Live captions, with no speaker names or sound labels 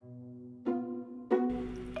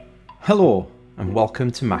Hello, and welcome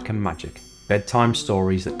to Mackem Magic, bedtime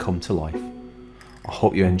stories that come to life. I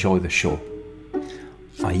hope you enjoy the show.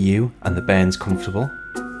 Are you and the bairns comfortable?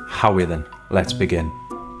 Howie then, let's begin.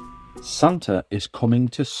 Santa is coming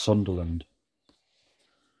to Sunderland.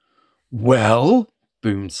 Well,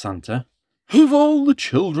 boomed Santa, have all the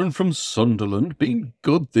children from Sunderland been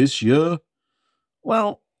good this year?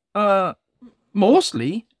 Well,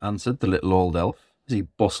 mostly, answered the little old elf as he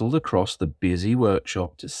bustled across the busy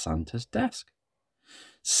workshop to Santa's desk.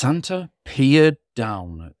 Santa peered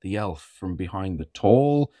down at the elf from behind the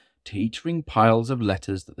tall, teetering piles of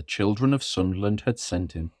letters that the children of Sunderland had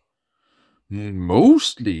sent him.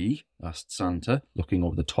 Mostly? Asked Santa, looking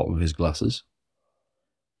over the top of his glasses.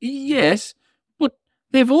 Yes, but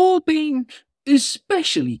they've all been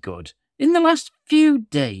especially good in the last few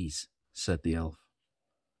days, said the elf.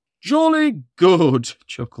 Jolly good,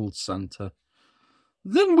 chuckled Santa.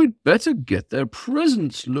 Then we'd better get their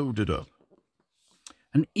presents loaded up.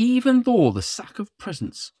 And even though the sack of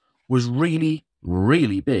presents was really,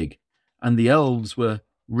 really big, and the elves were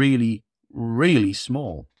really, really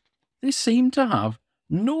small, they seemed to have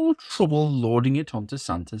no trouble loading it onto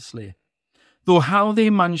Santa's sleigh. Though how they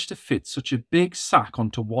managed to fit such a big sack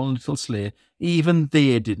onto one little sleigh, even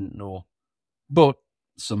they didn't know. But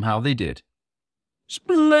somehow they did.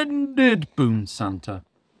 Splendid, boomed Santa.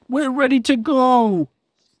 We're ready to go.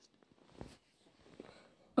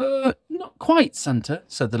 Not quite, Santa,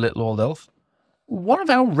 said the little old elf. One of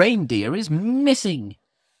our reindeer is missing.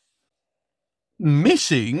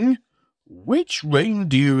 Missing? Which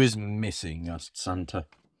reindeer is missing? Asked Santa.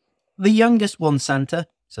 The youngest one, Santa,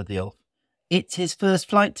 said the elf. It's his first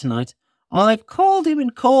flight tonight. I've called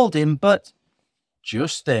him, but...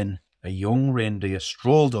 Just then, a young reindeer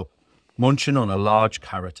strolled up, munching on a large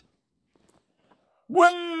carrot.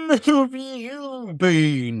 Where have you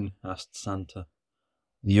been? Asked Santa.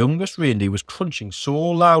 The youngest reindeer was crunching so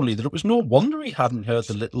loudly that it was no wonder he hadn't heard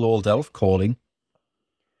the little old elf calling.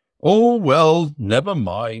 Oh, well, never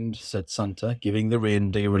mind, said Santa, giving the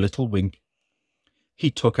reindeer a little wink.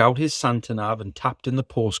 He took out his Santa nav and tapped in the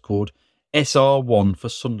postcode SR1 for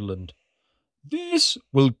Sunderland. This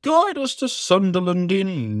will guide us to Sunderland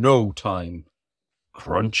in no time.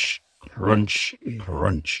 Crunch, crunch,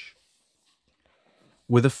 crunch.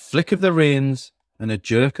 With a flick of the reins and a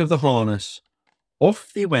jerk of the harness,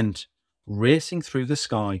 off they went, racing through the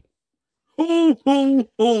sky. Ho, ho,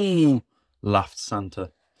 ho, laughed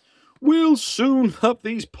Santa. We'll soon have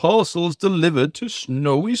these parcels delivered to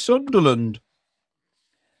snowy Sunderland.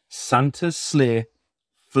 Santa's sleigh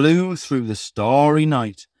flew through the starry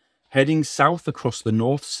night, heading south across the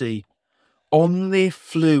North Sea. On they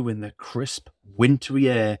flew in the crisp, wintry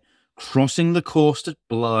air, crossing the coast at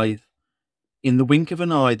Blythe. In the wink of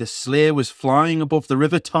an eye, the sleigh was flying above the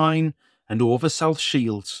River Tyne and over South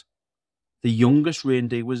Shields. The youngest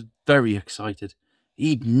reindeer was very excited.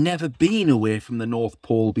 He'd never been away from the North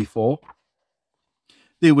Pole before.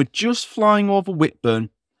 They were just flying over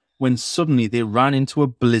Whitburn when suddenly they ran into a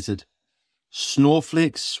blizzard.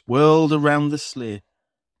 Snowflakes swirled around the sleigh.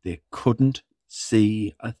 They couldn't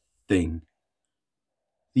see a thing.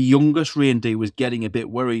 The youngest reindeer was getting a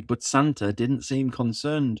bit worried, but Santa didn't seem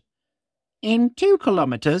concerned. In 2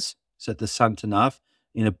 kilometres, said the Santa nav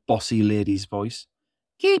in a bossy lady's voice.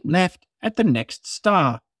 Keep left at the next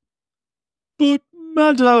star. But,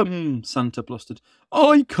 madam, Santa blustered,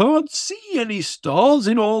 I can't see any stars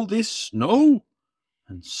in all this snow.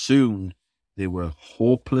 And soon they were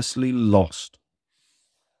hopelessly lost.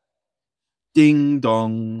 Ding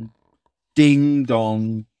dong, ding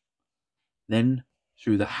dong. Then,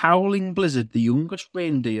 through the howling blizzard, the youngest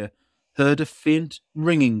reindeer heard a faint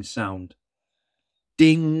ringing sound.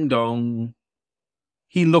 Ding dong.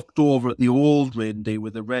 He looked over at the old reindeer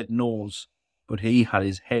with the red nose, but he had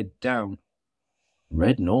his head down.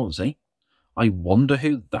 Red nose, eh? I wonder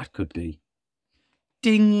who that could be.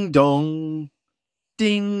 Ding dong,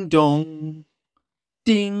 ding dong,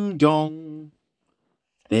 ding dong.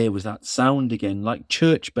 There was that sound again, like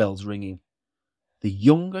church bells ringing. The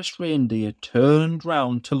youngest reindeer turned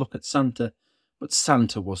round to look at Santa, but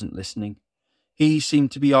Santa wasn't listening. He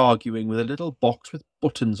seemed to be arguing with a little box with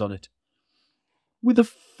buttons on it. With a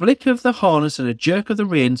flick of the harness and a jerk of the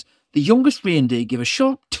reins, the youngest reindeer gave a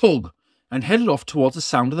sharp tug and headed off towards the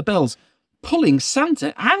sound of the bells, pulling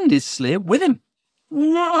Santa and his sleigh with him.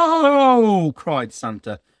 Whoa! Cried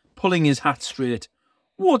Santa, pulling his hat straight.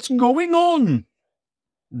 What's going on?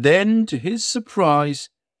 Then, to his surprise,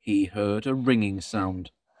 he heard a ringing sound.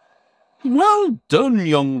 Well done,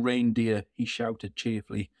 young reindeer, he shouted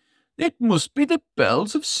cheerfully. It must be the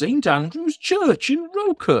bells of St. Andrew's Church in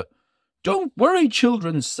Roker. Don't worry,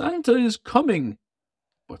 children, Santa is coming.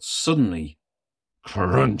 But suddenly,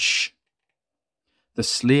 crunch! The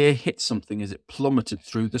sleigh hit something as it plummeted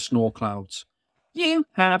through the snow clouds. "You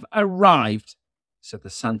have arrived," said the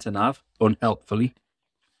Santa Nav unhelpfully.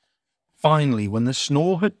 Finally, when the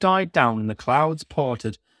snow had died down and the clouds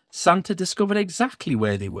parted, Santa discovered exactly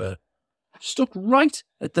where they were. Stuck right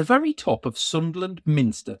at the very top of Sunderland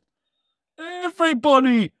Minster.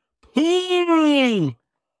 "Everybody, pull!"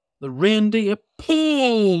 The reindeer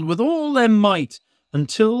pulled with all their might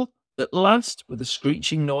until, at last, with a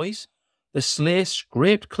screeching noise, the sleigh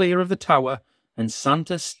scraped clear of the tower and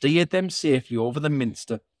Santa steered them safely over the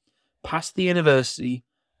Minster, past the university,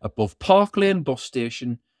 above Park Lane bus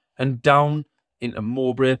station, and down into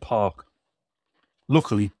Mowbray Park.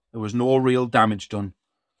 Luckily, there was no real damage done,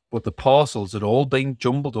 but the parcels had all been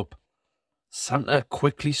jumbled up. Santa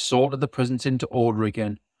quickly sorted the presents into order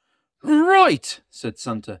again. "Right," said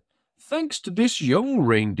Santa. "Thanks to this young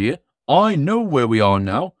reindeer, I know where we are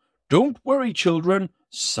now. Don't worry, children.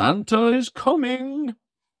 Santa is coming."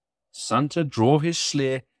 Santa drove his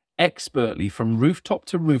sleigh expertly from rooftop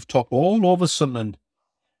to rooftop all over Sunderland,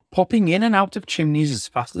 popping in and out of chimneys as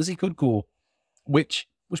fast as he could go, which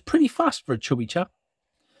was pretty fast for a chubby chap.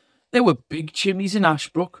 There were big chimneys in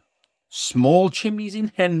Ashbrook, small chimneys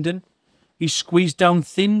in Hendon. He squeezed down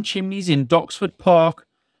thin chimneys in Doxford Park,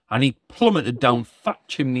 and he plummeted down fat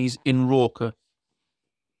chimneys in Roker.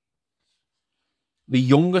 The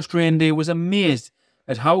youngest reindeer was amazed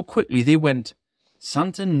at how quickly they went.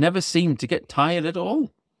 Santa never seemed to get tired at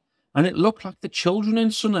all, and it looked like the children in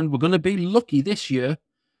Sunderland were going to be lucky this year.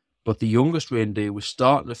 But the youngest reindeer was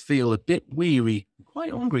starting to feel a bit weary, and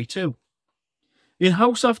quite hungry too. In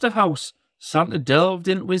house after house, Santa delved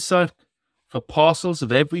into his sack for parcels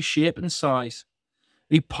of every shape and size.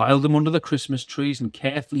 He piled them under the Christmas trees and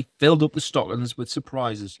carefully filled up the stockings with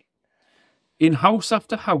surprises. In house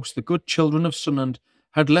after house, the good children of Sunderland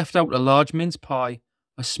had left out a large mince pie,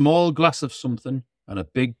 a small glass of something, and a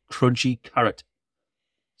big crunchy carrot.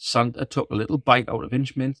 Santa took a little bite out of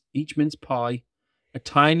each mince pie, a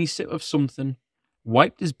tiny sip of something,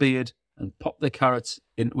 wiped his beard, and popped the carrots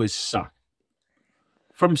into his sack.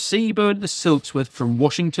 From Seaburn to Silksworth, from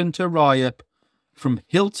Washington to Ryep, from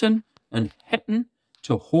Hilton and Hetton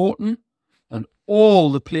to Horton, and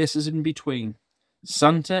all the places in between,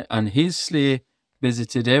 Santa and his sleigh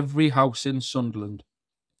visited every house in Sunderland.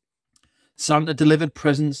 Santa delivered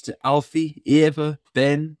presents to Alfie, Eva,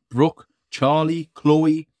 Ben, Brooke, Charlie,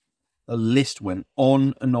 Chloe. The list went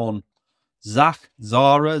on and on. Zach,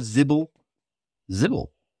 Zara, Zibble.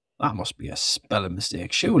 Zibble? That must be a spelling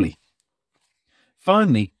mistake, surely.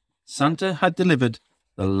 Finally, Santa had delivered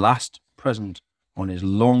the last present on his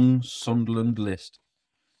long Sunderland list.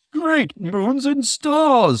 "Great moons and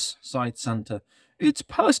stars," sighed Santa. "It's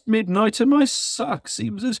past midnight and my sack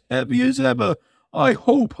seems as heavy as ever. I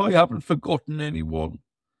hope I haven't forgotten anyone."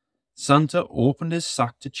 Santa opened his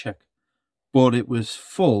sack to check, but it was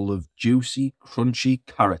full of juicy, crunchy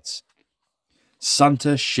carrots.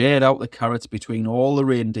 Santa shared out the carrots between all the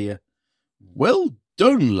reindeer. "Well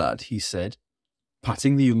done, lad," he said,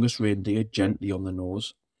 patting the youngest reindeer gently on the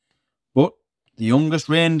nose. But the youngest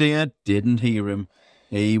reindeer didn't hear him.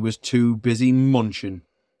 He was too busy munching.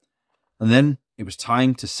 And then it was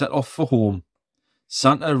time to set off for home.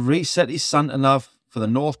 Santa reset his Santa Nav for the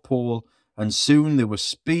North Pole, and soon they were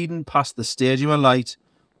speeding past the Stadium of Light,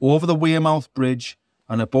 over the Wearmouth Bridge,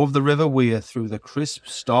 and above the River Wear through the crisp,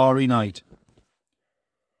 starry night.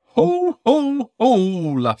 "Ho, ho, ho,"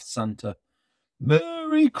 laughed Santa.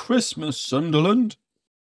 "Merry Christmas, Sunderland."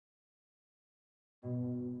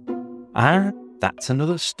 And that's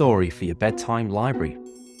another story for your bedtime library.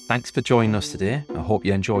 Thanks for joining us today. I hope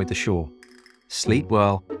you enjoyed the show. Sleep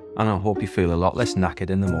well, and I hope you feel a lot less knackered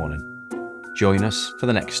in the morning. Join us for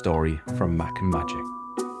the next story from Mackem Magic.